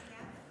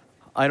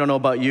I don't know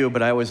about you,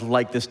 but I always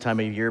like this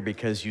time of year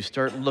because you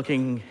start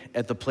looking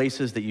at the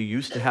places that you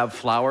used to have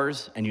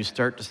flowers and you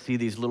start to see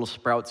these little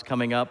sprouts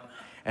coming up,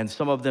 and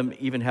some of them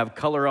even have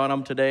color on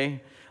them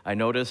today. I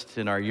noticed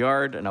in our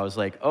yard, and I was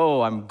like,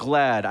 oh,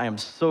 I am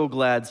so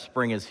glad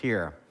spring is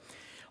here.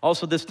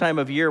 Also, this time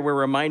of year, we're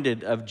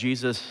reminded of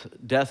Jesus'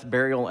 death,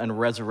 burial, and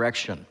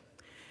resurrection.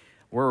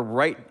 We're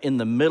right in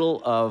the middle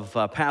of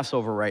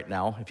Passover right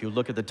now, if you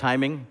look at the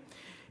timing,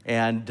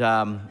 and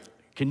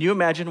can you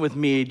imagine with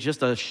me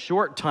just a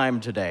short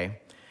time today,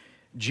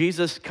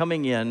 Jesus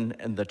coming in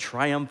and the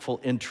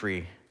triumphal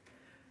entry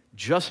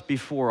just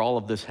before all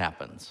of this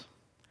happens?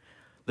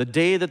 The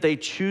day that they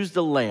choose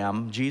the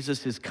Lamb,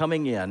 Jesus is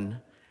coming in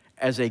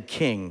as a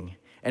king,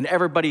 and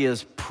everybody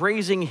is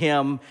praising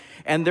him,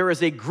 and there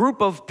is a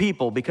group of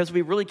people, because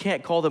we really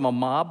can't call them a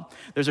mob,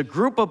 there's a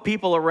group of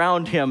people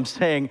around him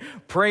saying,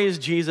 praise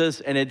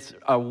Jesus, and it's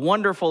a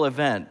wonderful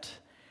event.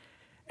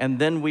 And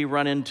then we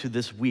run into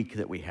this week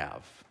that we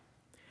have.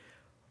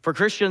 For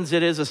Christians,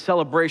 it is a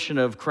celebration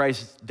of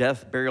Christ's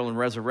death, burial, and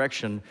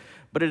resurrection,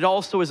 but it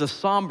also is a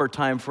somber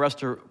time for us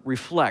to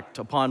reflect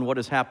upon what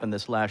has happened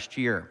this last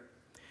year.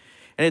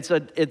 And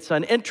it's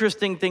an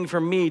interesting thing for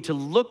me to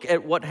look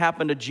at what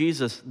happened to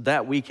Jesus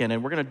that weekend,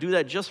 and we're going to do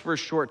that just for a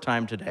short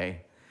time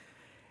today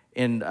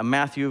in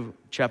Matthew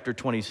chapter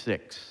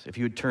 26, if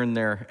you would turn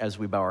there as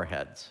we bow our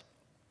heads.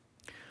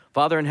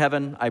 Father in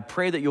heaven, I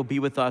pray that you'll be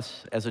with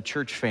us as a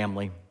church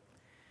family.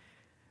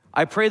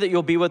 I pray that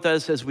you'll be with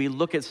us as we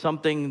look at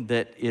something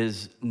that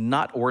is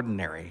not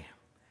ordinary,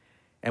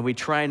 and we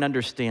try and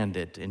understand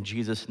it. In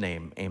Jesus'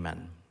 name,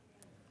 amen.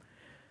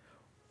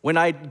 When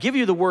I give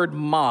you the word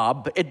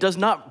mob, it does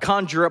not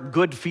conjure up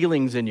good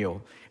feelings in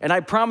you. And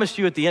I promise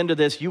you at the end of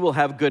this, you will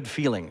have good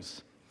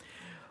feelings.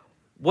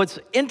 What's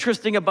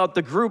interesting about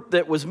the group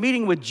that was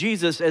meeting with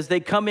Jesus as they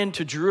come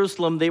into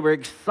Jerusalem, they were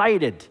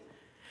excited.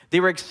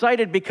 They were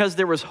excited because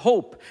there was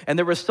hope and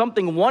there was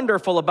something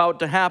wonderful about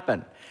to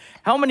happen.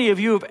 How many of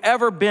you have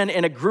ever been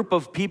in a group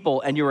of people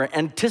and you were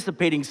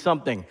anticipating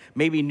something,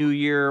 maybe New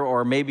Year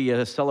or maybe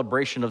a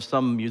celebration of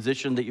some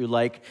musician that you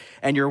like,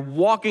 and you're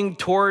walking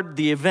toward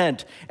the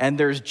event and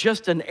there's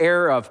just an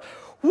air of,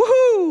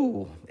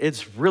 woohoo,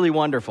 it's really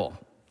wonderful.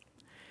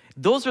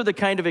 Those are the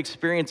kind of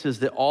experiences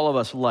that all of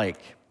us like.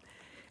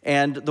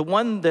 And the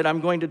one that I'm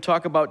going to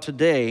talk about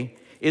today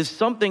is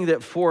something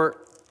that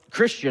for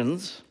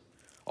Christians,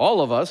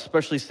 all of us,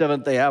 especially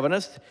Seventh-day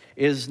Adventists,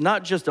 is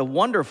not just a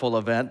wonderful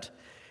event,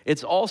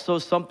 it's also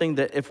something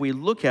that if we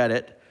look at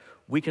it,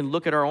 we can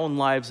look at our own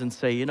lives and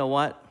say, you know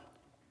what?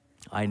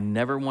 I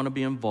never want to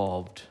be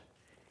involved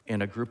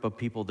in a group of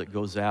people that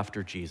goes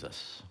after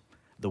Jesus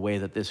the way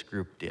that this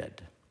group did.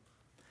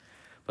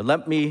 But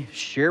let me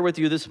share with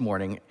you this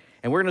morning,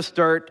 and we're going to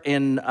start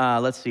in,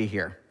 let's see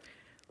here.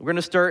 We're going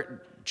to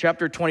start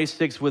chapter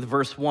 26 with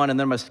verse 1, and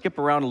then I'm going to skip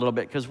around a little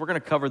bit because we're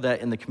going to cover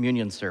that in the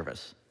communion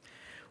service.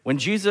 When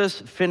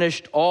Jesus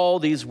finished all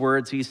these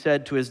words, he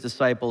said to his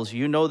disciples,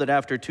 "You know that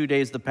after 2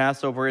 days the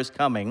Passover is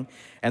coming,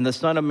 and the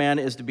Son of Man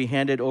is to be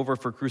handed over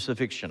for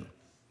crucifixion."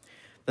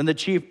 Then the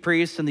chief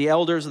priests and the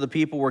elders of the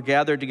people were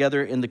gathered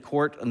together in the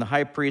court, and the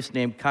high priest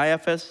named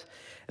Caiaphas,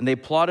 and they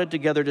plotted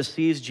together to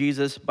seize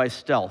Jesus by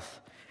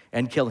stealth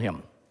and kill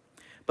him.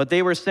 But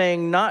they were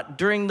saying, "Not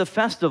during the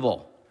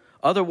festival,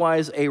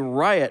 otherwise a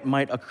riot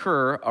might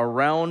occur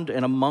around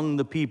and among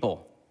the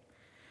people."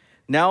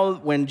 Now,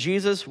 when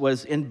Jesus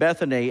was in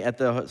Bethany at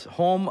the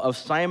home of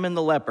Simon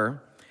the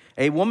leper,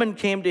 a woman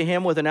came to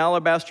him with an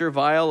alabaster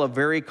vial of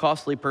very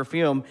costly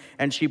perfume,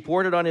 and she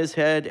poured it on his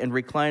head and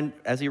reclined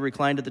as he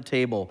reclined at the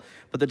table.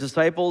 But the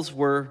disciples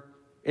were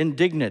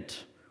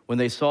indignant when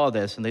they saw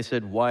this, and they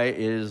said, "Why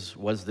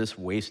was this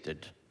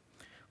wasted?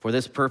 For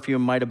this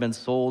perfume might have been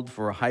sold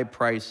for a high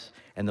price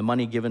and the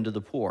money given to the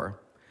poor."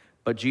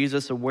 But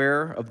Jesus,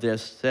 aware of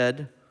this,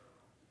 said,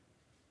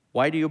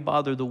 "Why do you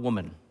bother the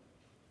woman?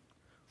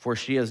 For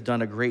she has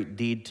done a great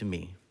deed to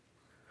me.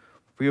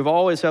 For you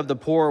always have the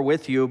poor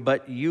with you,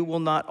 but you will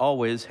not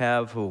always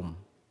have whom?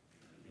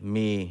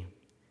 Me.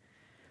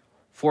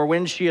 For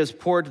when she has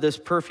poured this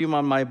perfume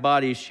on my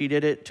body, she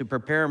did it to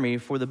prepare me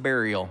for the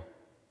burial."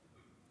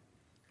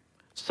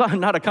 It's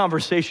not a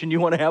conversation you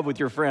want to have with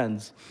your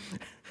friends.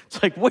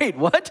 It's like, wait,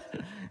 what?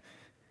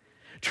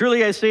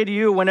 "Truly I say to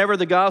you, whenever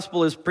the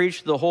gospel is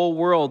preached to the whole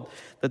world,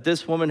 that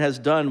this woman has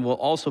done will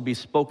also be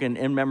spoken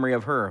in memory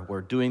of her."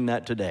 We're doing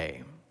that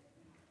today.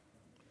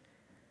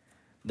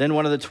 Then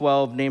one of the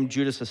 12, named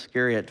Judas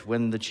Iscariot,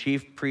 went to the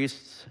chief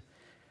priests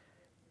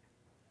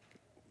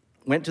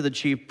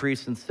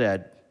and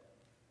said,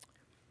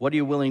 "What are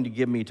you willing to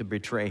give me to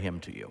betray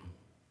him to you?"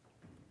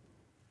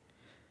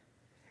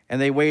 And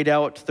they weighed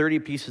out 30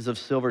 pieces of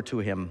silver to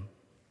him,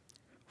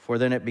 for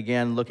then it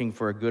began looking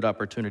for a good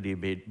opportunity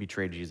to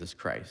betray Jesus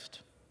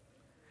Christ.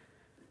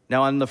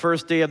 Now on the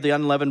first day of the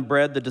unleavened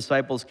bread, the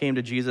disciples came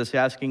to Jesus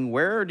asking,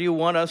 "Where do you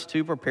want us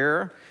to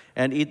prepare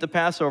and eat the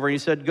Passover?" And he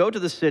said, "Go to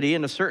the city,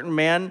 and a certain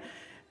man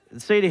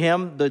say to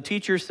him, 'The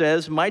teacher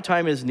says, my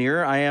time is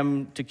near. I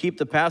am to keep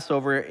the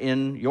Passover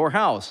in your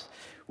house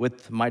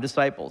with my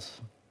disciples.'"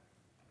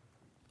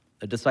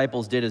 The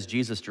disciples did as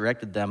Jesus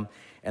directed them,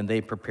 and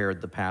they prepared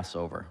the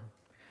Passover.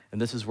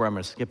 And this is where I'm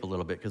going to skip a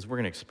little bit because we're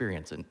going to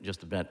experience in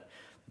just a bit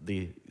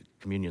the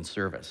communion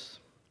service.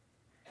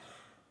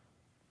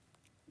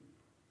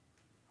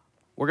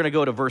 We're going to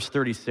go to verse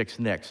 36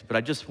 next, but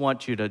I just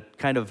want you to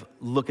kind of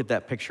look at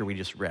that picture we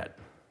just read.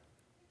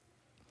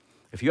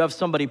 If you have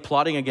somebody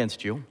plotting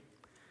against you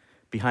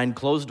behind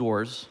closed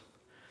doors,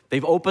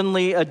 they've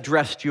openly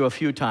addressed you a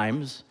few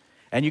times,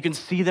 and you can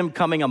see them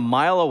coming a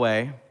mile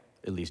away,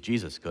 at least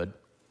Jesus could.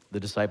 The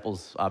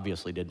disciples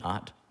obviously did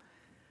not.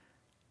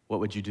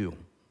 What would you do?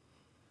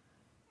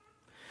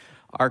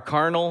 Our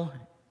carnal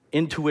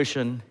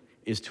intuition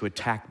is to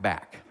attack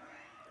back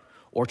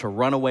or to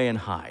run away and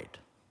hide.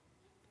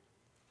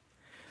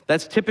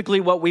 That's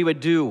typically what we would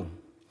do.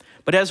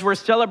 But as we're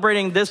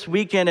celebrating this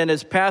weekend and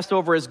as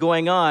Passover is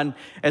going on,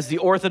 as the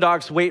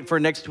Orthodox wait for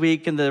next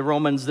week and the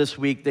Romans this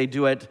week, they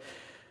do it,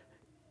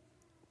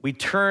 we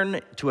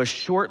turn to a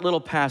short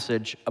little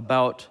passage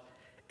about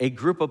a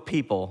group of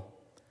people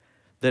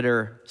that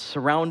are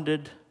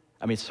surrounding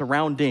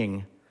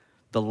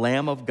the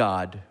Lamb of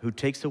God who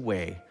takes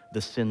away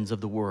the sins of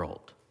the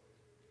world.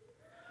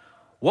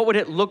 What would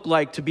it look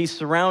like to be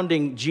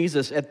surrounding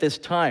Jesus at this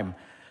time?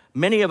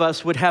 Many of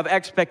us would have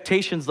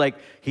expectations like,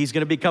 he's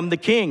going to become the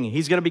king.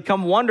 He's going to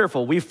become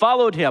wonderful. We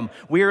followed him.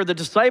 We are the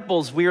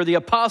disciples. We are the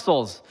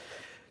apostles.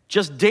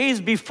 Just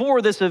days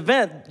before this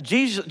event,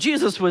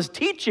 Jesus was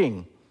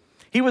teaching.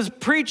 He was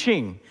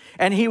preaching,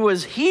 and he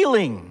was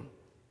healing.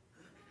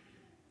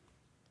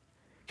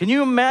 Can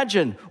you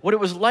imagine what it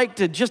was like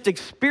to just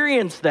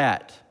experience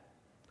that?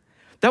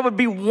 That would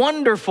be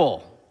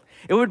wonderful.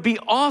 It would be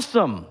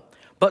awesome.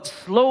 But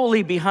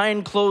slowly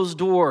behind closed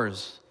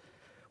doors,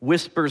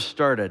 whispers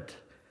started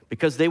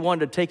because they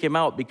wanted to take him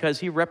out because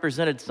he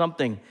represented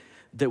something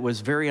that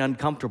was very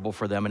uncomfortable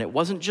for them. And it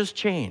wasn't just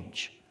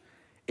change.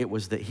 It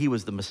was that he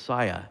was the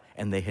Messiah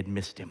and they had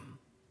missed him.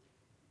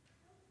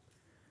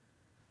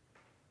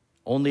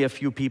 Only a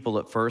few people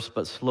at first,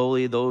 but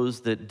slowly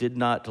those that did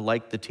not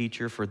like the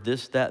teacher for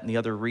this, that, and the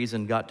other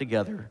reason got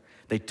together.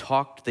 They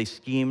talked, they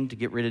schemed to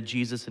get rid of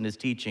Jesus and his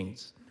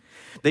teachings.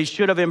 They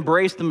should have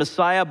embraced the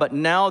Messiah, but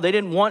now they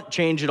didn't want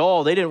change at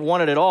all. They didn't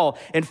want it at all.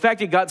 In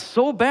fact, it got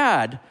so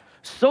bad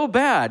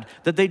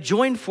that they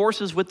joined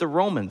forces with the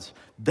Romans.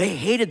 They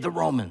hated the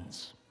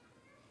Romans.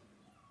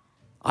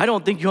 I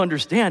don't think you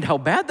understand how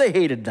bad they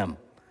hated them.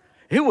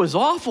 It was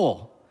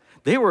awful.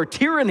 They were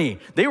tyranny.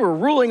 They were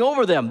ruling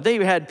over them. They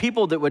had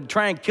people that would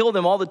try and kill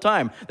them all the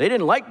time. They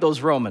didn't like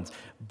those Romans.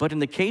 But in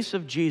the case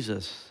of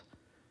Jesus,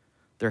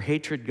 their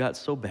hatred got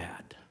so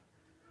bad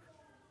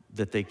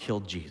that they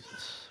killed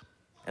Jesus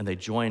and they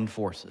joined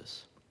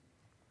forces.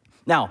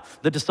 Now,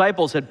 the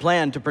disciples had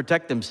planned to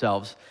protect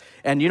themselves.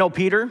 And you know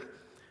Peter,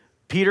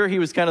 he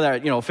was kind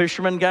of that,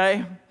 fisherman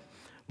guy,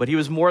 but he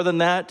was more than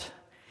that.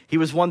 He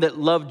was one that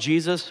loved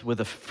Jesus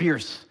with a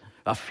fierce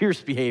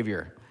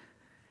behavior.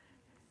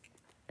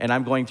 And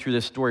I'm going through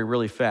this story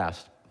really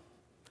fast.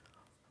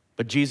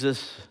 But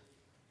Jesus,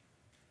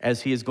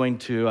 as he is going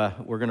to,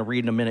 we're going to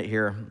read in a minute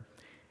here,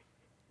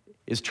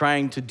 is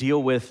trying to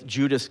deal with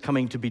Judas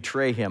coming to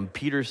betray him.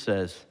 Peter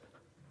says,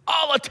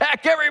 "I'll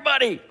attack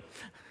everybody."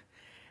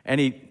 And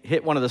he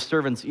hit one of the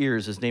servants'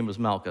 ears. His name was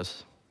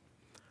Malchus.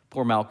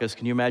 Poor Malchus.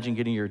 Can you imagine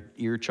getting your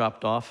ear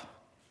chopped off?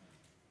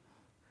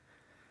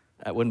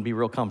 That wouldn't be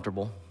real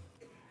comfortable.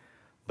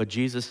 But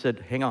Jesus said,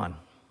 "Hang on."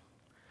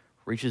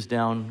 Reaches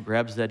down,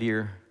 grabs that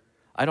ear.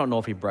 I don't know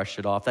if he brushed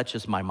it off. That's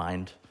just my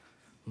mind.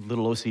 A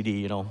little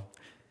OCD,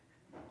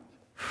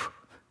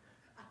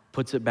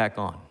 Puts it back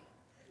on.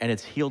 And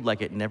it's healed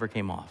like it never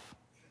came off.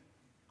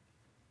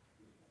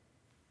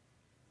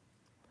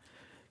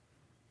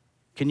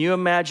 Can you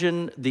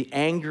imagine the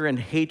anger and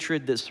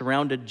hatred that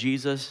surrounded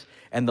Jesus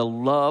and the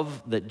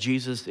love that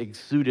Jesus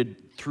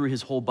exuded through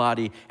his whole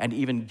body and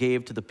even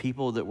gave to the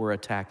people that were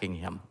attacking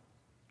him?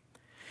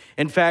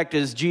 In fact,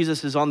 as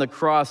Jesus is on the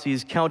cross,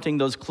 he's counting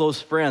those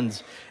close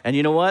friends. And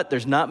you know what?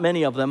 There's not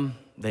many of them.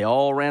 They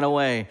all ran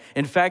away.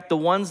 In fact, the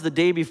ones the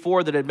day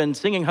before that had been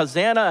singing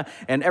Hosanna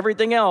and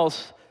everything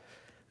else,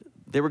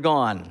 they were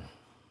gone.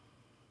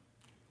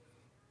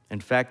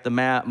 In fact, the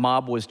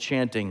mob was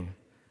chanting,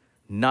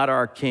 "Not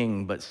our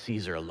king, but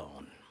Caesar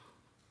alone."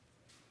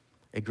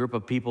 A group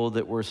of people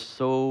that were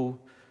so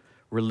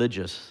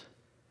religious,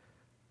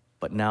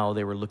 but now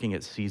they were looking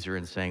at Caesar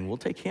and saying, "We'll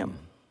take him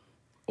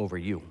over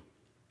you."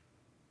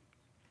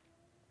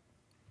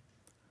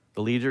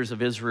 The leaders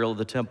of Israel,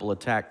 the temple,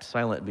 attacked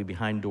silently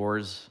behind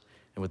doors,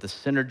 and with the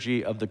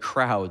synergy of the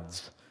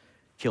crowds,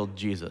 killed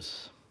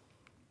Jesus.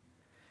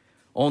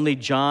 Only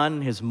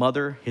John, his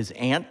mother, his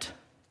aunt,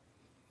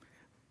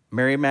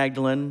 Mary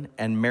Magdalene,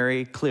 and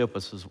Mary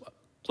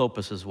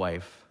Clopas'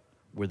 wife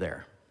were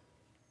there.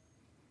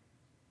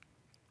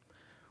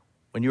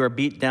 When you are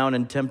beat down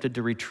and tempted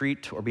to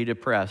retreat or be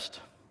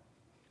depressed,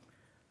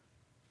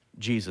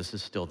 Jesus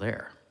is still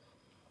there.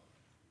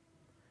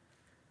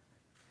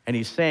 And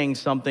he's saying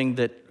something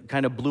that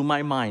kind of blew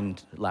my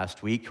mind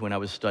last week when I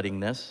was studying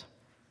this.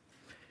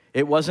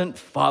 It wasn't,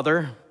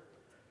 "Father,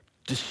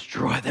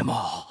 destroy them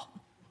all."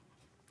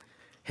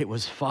 It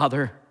was,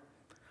 Father,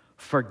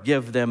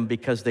 forgive them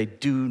because they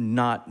do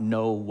not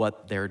know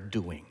what they're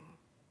doing.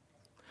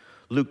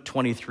 Luke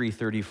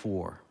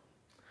 23:34.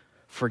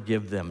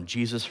 Forgive them.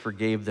 Jesus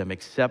forgave them.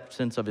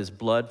 Acceptance of his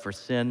blood for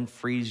sin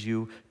frees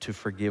you to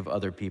forgive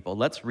other people.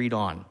 Let's read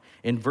on.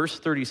 In verse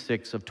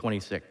 36 of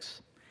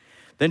 26.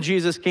 Then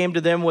Jesus came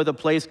to them with a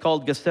place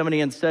called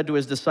Gethsemane and said to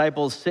his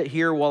disciples, sit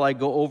here while I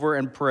go over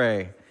and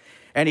pray.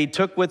 And he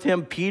took with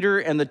him Peter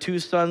and the two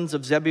sons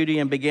of Zebedee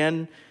and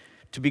began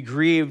to be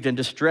grieved and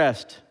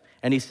distressed.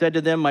 And he said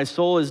to them, my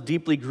soul is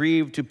deeply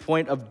grieved to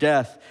point of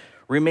death.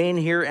 Remain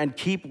here and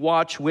keep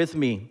watch with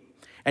me.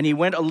 And he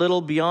went a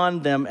little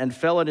beyond them and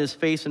fell on his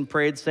face and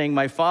prayed, saying,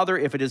 my Father,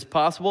 if it is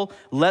possible,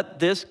 let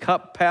this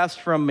cup pass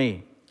from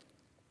me.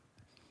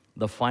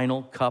 The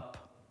final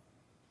cup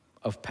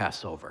of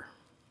Passover.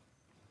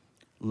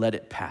 Let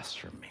it pass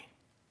from me.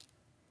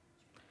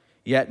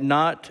 Yet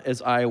not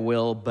as I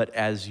will, but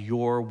as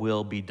your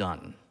will be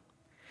done.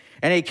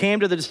 And he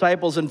came to the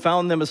disciples and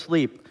found them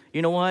asleep.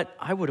 You know what?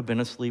 I would have been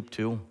asleep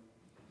too.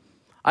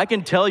 I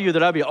can tell you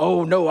that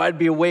I'd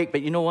be awake,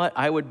 but you know what?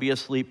 I would be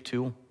asleep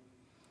too.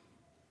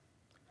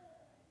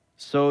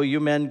 So you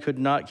men could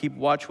not keep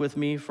watch with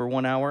me for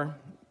 1 hour?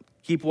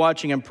 Keep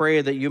watching and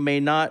pray that you may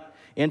not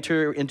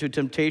enter into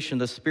temptation.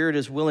 The spirit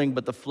is willing,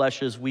 but the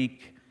flesh is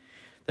weak.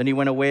 Then he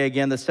went away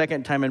again the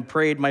second time and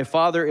prayed, my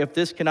Father, if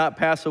this cannot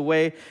pass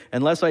away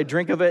unless I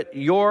drink of it,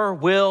 your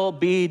will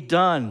be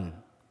done.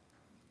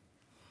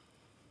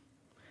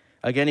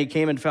 Again he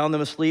came and found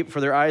them asleep, for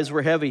their eyes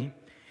were heavy.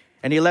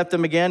 And he left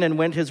them again and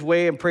went his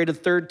way and prayed a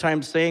third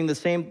time, saying the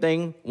same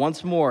thing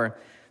once more.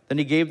 Then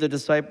he came to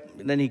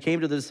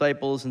the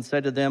disciples and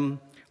said to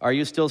them, are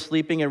you still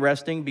sleeping and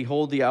resting?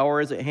 Behold, the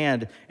hour is at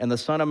hand, and the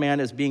Son of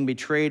Man is being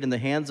betrayed in the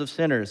hands of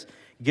sinners.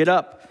 Get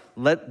up,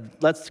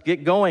 let's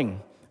get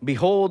going.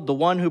 Behold, the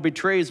one who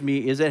betrays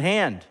me is at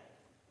hand.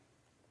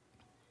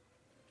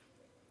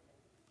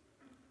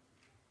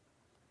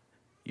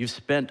 You've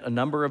spent a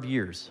number of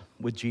years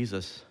with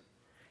Jesus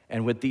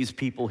and with these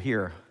people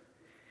here.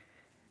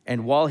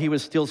 And while he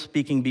was still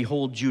speaking,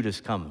 behold,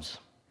 Judas comes.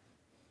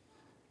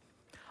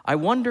 I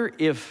wonder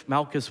if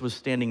Malchus was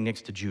standing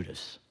next to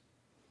Judas.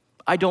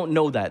 I don't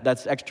know that.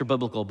 That's extra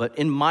biblical. But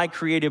in my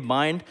creative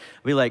mind,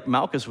 I'd be like,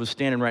 Malchus was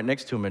standing right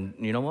next to him. And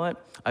you know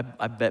what?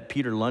 I bet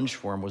Peter lunged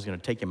for him, was going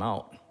to take him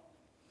out.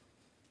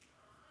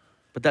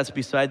 But that's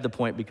beside the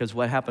point, because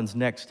what happens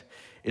next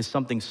is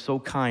something so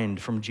kind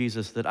from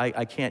Jesus that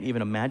I can't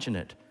even imagine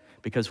it.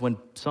 Because when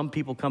some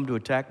people come to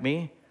attack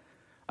me,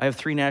 I have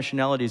 3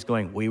 nationalities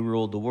going, we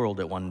ruled the world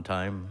at one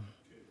time.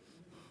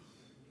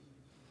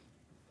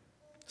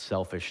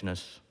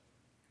 Selfishness,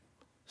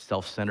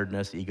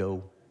 self-centeredness,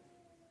 ego.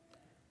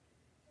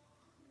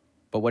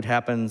 But what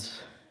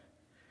happens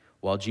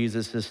while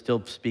Jesus is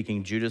still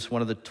speaking? Judas,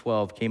 one of the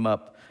 12, came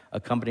up,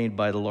 accompanied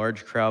by the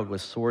large crowd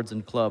with swords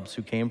and clubs,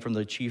 who came from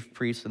the chief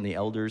priests and the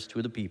elders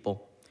to the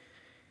people.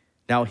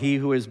 Now he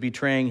who is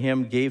betraying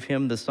him gave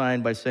him the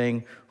sign by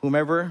saying,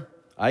 whomever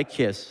I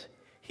kiss,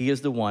 he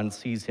is the one,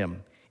 seize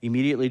him.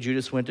 Immediately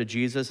Judas went to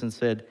Jesus and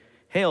said,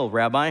 hail,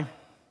 Rabbi.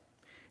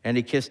 And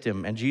he kissed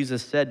him. And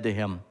Jesus said to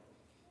him,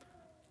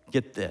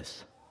 get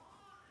this.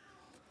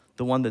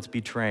 The one that's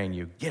betraying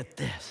you, get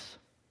this.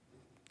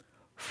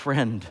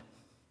 Friend,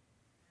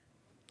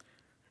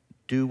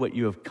 do what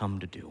you have come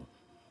to do.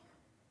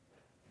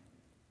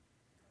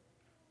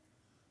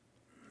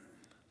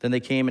 Then they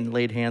came and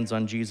laid hands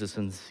on Jesus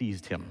and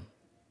seized him.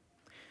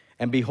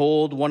 And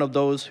behold, one of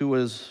those who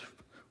was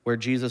where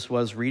Jesus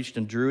was reached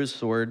and drew his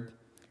sword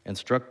and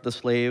struck the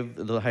slave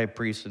of the high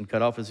priest and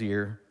cut off his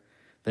ear.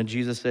 Then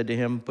Jesus said to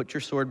him, put your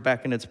sword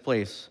back in its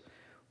place,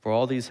 for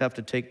all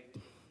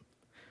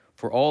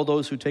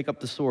those who take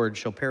up the sword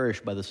shall perish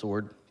by the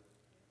sword.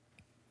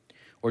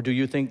 Or do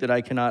you think that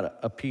I cannot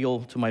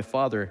appeal to my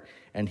Father,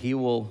 and he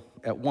will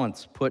at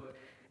once put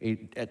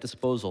at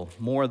disposal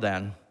more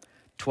than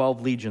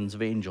 12 legions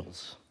of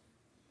angels?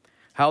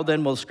 How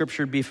then will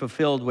Scripture be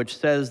fulfilled, which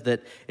says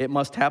that it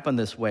must happen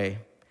this way?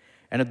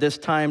 And at this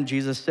time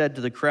Jesus said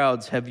to the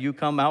crowds, have you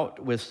come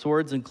out with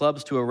swords and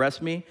clubs to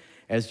arrest me,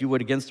 as you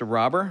would against a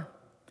robber?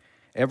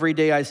 Every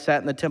day I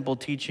sat in the temple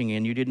teaching,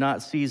 and you did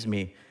not seize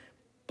me.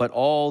 But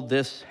all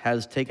this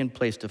has taken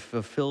place to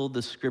fulfill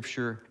the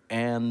Scripture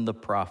and the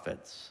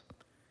prophets.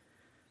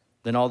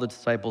 Then all the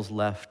disciples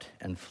left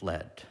and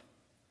fled.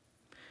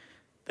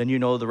 Then you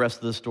know the rest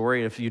of the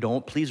story. If you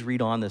don't, please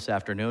read on this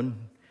afternoon.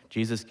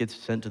 Jesus gets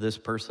sent to this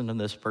person and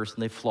this person.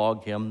 They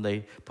flog him. They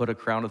put a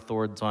crown of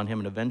thorns on him,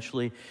 and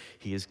eventually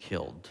he is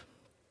killed.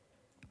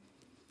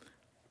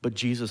 But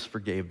Jesus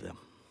forgave them.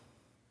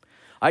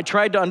 I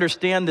tried to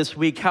understand this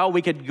week how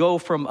we could go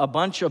from a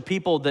bunch of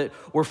people that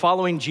were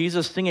following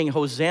Jesus singing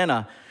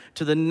Hosanna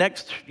to the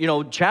next,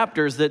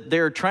 chapters that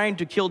they're trying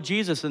to kill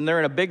Jesus and they're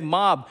in a big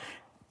mob.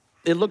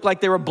 It looked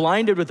like they were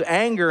blinded with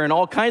anger and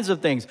all kinds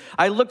of things.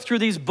 I looked through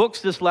these books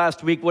this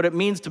last week, what it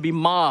means to be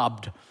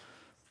mobbed.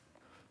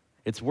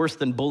 It's worse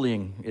than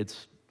bullying.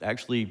 It's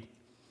actually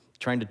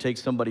trying to take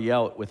somebody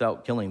out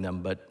without killing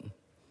them, but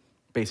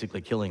basically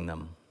killing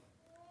them.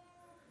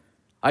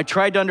 I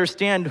tried to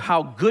understand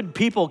how good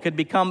people could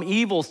become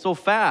evil so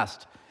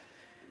fast.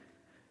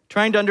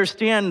 Trying to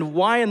understand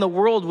why in the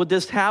world would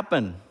this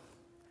happen.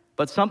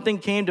 But something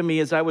came to me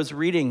as I was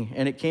reading,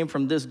 and it came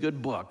from this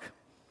good book,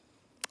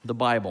 the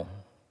Bible.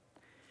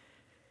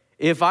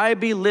 If I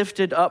be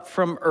lifted up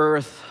from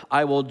earth,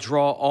 I will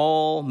draw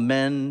all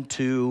men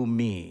to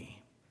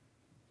me.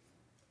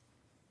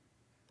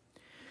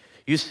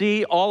 You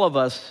see, all of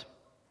us,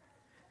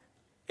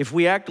 if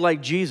we act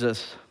like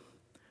Jesus,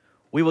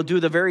 we will do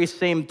the very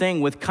same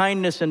thing with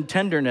kindness and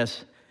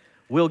tenderness.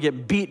 We'll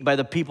get beat by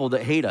the people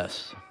that hate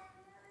us.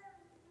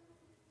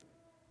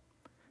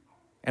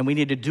 And we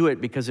need to do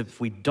it because if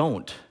we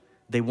don't,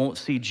 they won't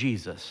see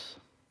Jesus.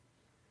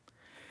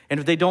 And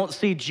if they don't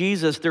see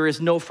Jesus, there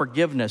is no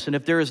forgiveness. And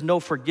if there is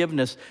no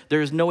forgiveness,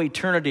 there is no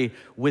eternity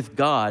with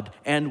God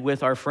and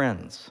with our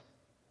friends.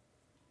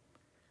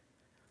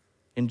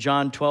 In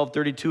John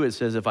 12:32, it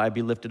says, if I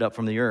be lifted up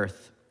from the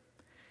earth.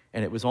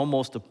 And it was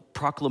almost a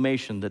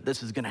proclamation that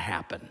this is going to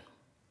happen.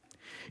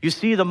 You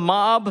see, the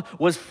mob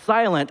was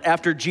silent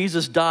after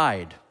Jesus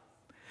died.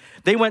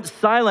 They went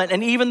silent,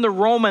 and even the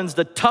Romans,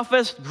 the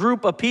toughest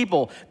group of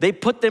people, they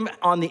put them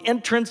on the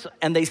entrance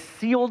and they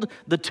sealed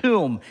the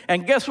tomb.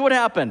 And guess what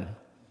happened?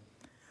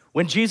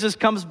 When Jesus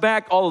comes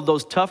back, all of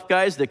those tough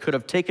guys that could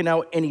have taken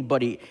out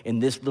anybody in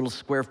this little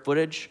square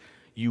footage,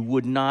 you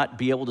would not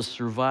be able to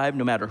survive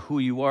no matter who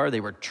you are. They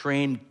were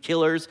trained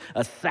killers,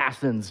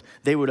 assassins.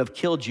 They would have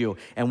killed you.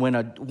 And when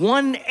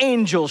one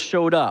angel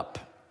showed up,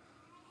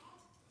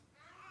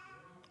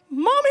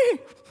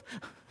 Mommy!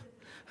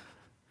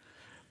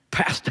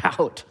 Passed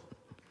out.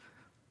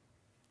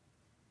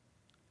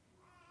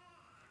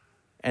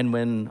 And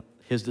when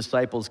his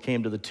disciples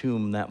came to the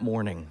tomb that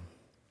morning,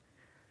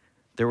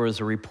 there was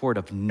a report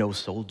of no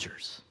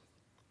soldiers,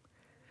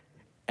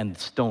 and the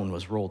stone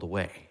was rolled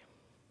away.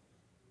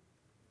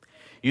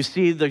 You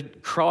see, the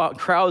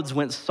crowds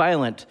went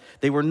silent.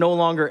 They were no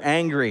longer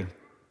angry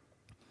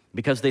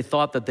because they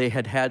thought that they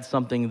had had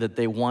something that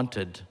they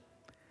wanted.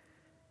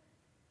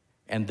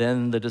 And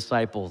then the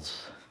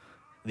disciples,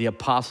 the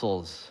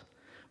apostles,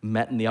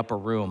 met in the upper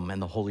room,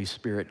 and the Holy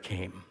Spirit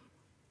came.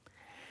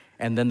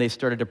 And then they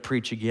started to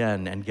preach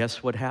again, and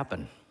guess what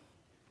happened?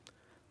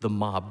 The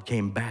mob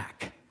came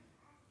back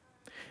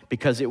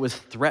because it was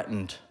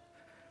threatened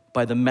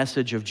by the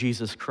message of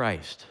Jesus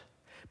Christ.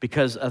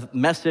 Because a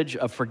message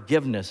of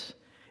forgiveness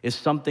is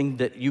something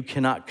that you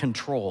cannot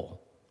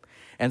control.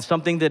 And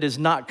something that is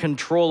not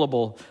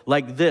controllable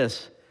like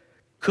this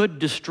could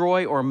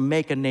destroy or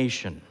make a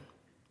nation.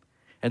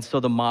 And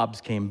so the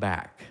mobs came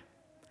back.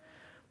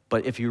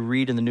 But if you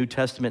read in the New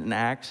Testament in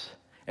Acts,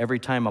 every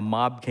time a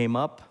mob came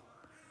up,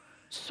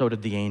 so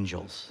did the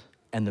angels,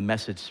 and the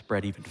message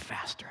spread even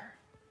faster.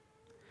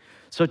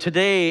 So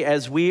today,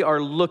 as we are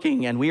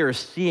looking and we are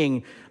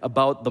seeing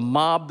about the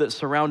mob that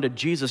surrounded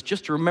Jesus,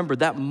 just remember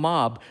that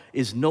mob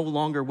is no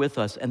longer with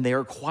us, and they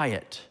are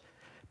quiet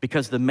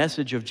because the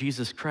message of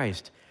Jesus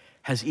Christ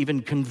has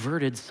even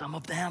converted some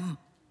of them.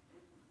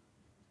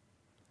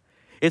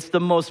 It's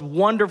the most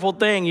wonderful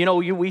thing.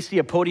 We see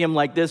a podium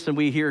like this and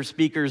we hear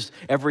speakers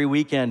every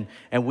weekend,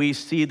 and we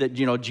see that,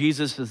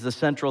 Jesus is the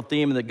central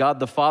theme, and that God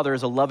the Father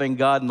is a loving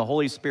God, and the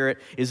Holy Spirit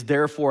is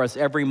there for us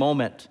every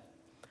moment.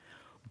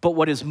 But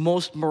what is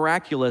most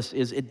miraculous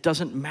is it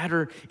doesn't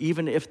matter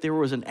even if there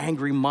was an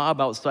angry mob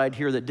outside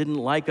here that didn't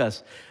like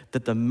us,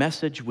 that the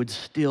message would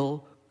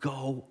still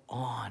go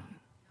on.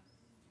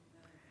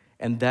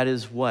 And that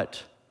is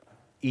what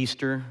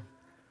Easter,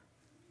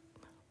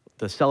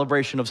 the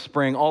celebration of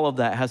spring, all of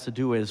that has to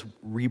do is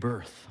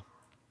rebirth.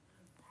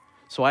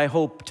 So I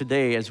hope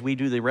today, as we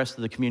do the rest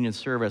of the communion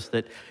service,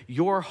 that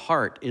your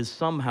heart is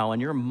somehow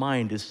and your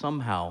mind is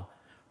somehow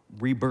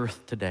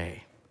rebirthed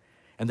today.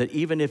 And that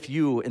even if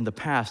you in the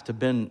past have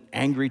been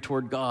angry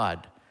toward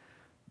God,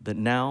 that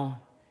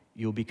now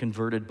you'll be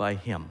converted by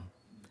him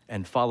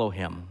and follow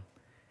him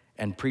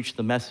and preach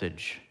the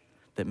message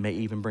that may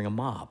even bring a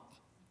mob.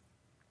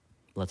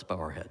 Let's bow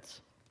our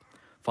heads.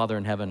 Father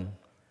in heaven,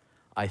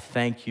 I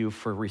thank you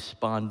for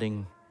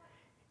responding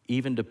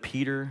even to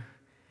Peter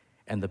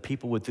and the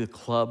people with the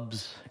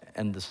clubs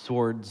and the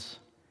swords,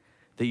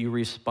 that you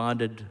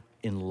responded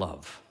in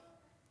love.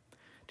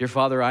 Dear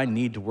Father, I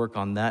need to work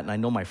on that, and I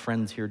know my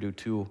friends here do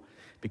too,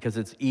 because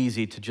it's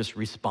easy to just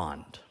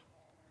respond.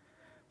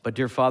 But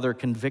dear Father,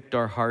 convict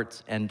our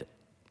hearts and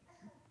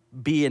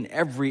be in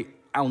every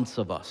ounce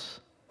of us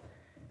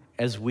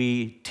as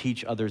we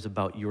teach others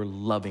about your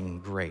loving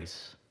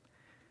grace,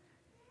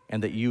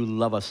 and that you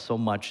love us so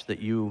much that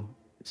you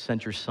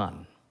sent your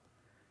Son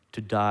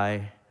to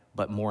die,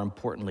 but more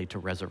importantly, to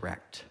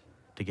resurrect,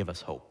 to give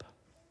us hope.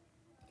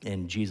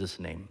 In Jesus'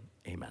 name,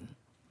 amen.